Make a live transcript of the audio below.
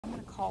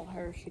call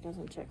her. She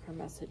doesn't check her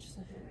messages.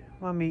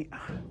 Mommy,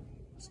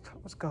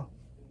 let's go.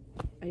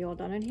 Are you all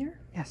done in here?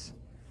 Yes.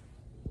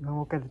 You wanna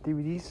look at the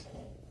DVDs?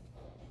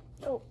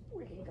 Oh,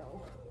 we can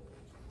go.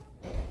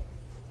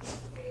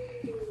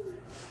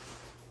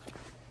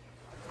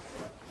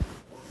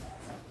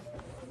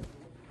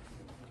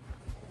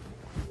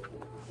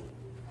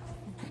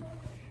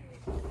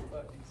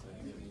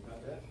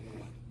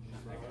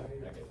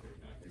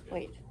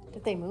 Wait,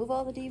 did they move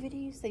all the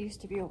DVDs? They used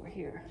to be over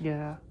here.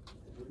 Yeah,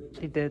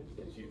 they did.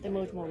 They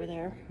moved them over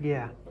there.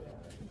 Yeah.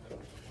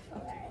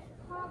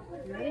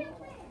 You ready?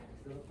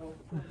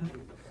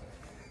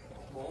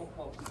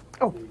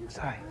 Oh,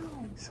 sorry.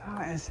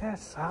 Sorry, I said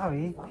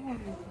sorry.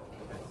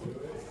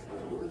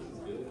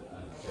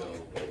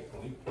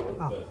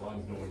 Oh.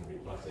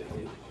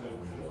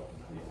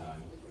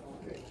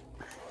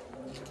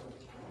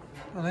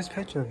 Oh, nice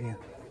picture of you.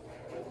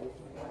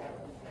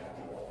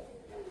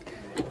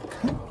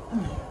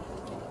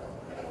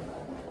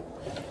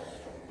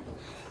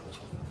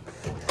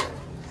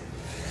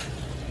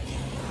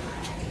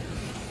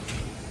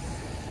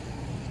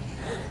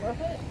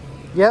 Worth it?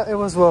 Yeah, it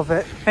was worth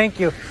it. Thank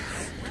you.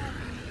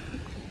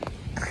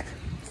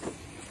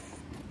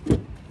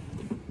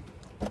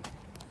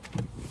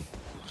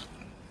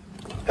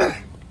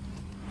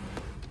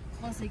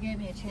 Plus, they gave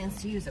me a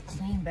chance to use a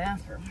clean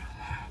bathroom.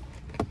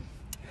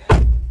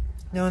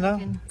 No, that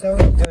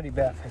was a dirty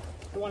bathroom.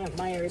 The one at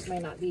Myers may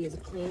not be as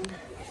clean.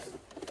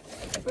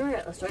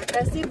 Alright, let's drive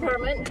past the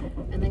apartment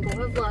and then go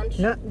have lunch.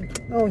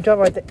 No, drive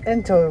right the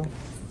enter of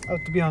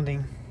the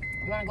building.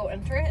 You want to go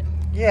enter it?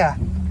 Yeah.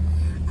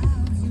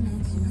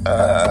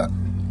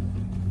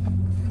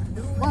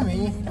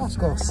 Mommy, let's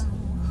go.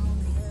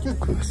 You're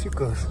gross, you're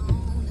gross.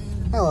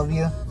 I love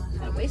you.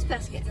 Got a waste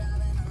basket.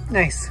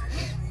 Nice.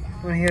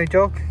 Want to hear a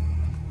joke?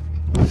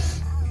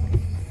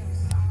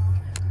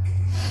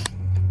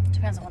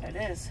 Depends on what it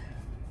is.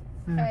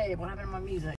 Hey, what happened to my music?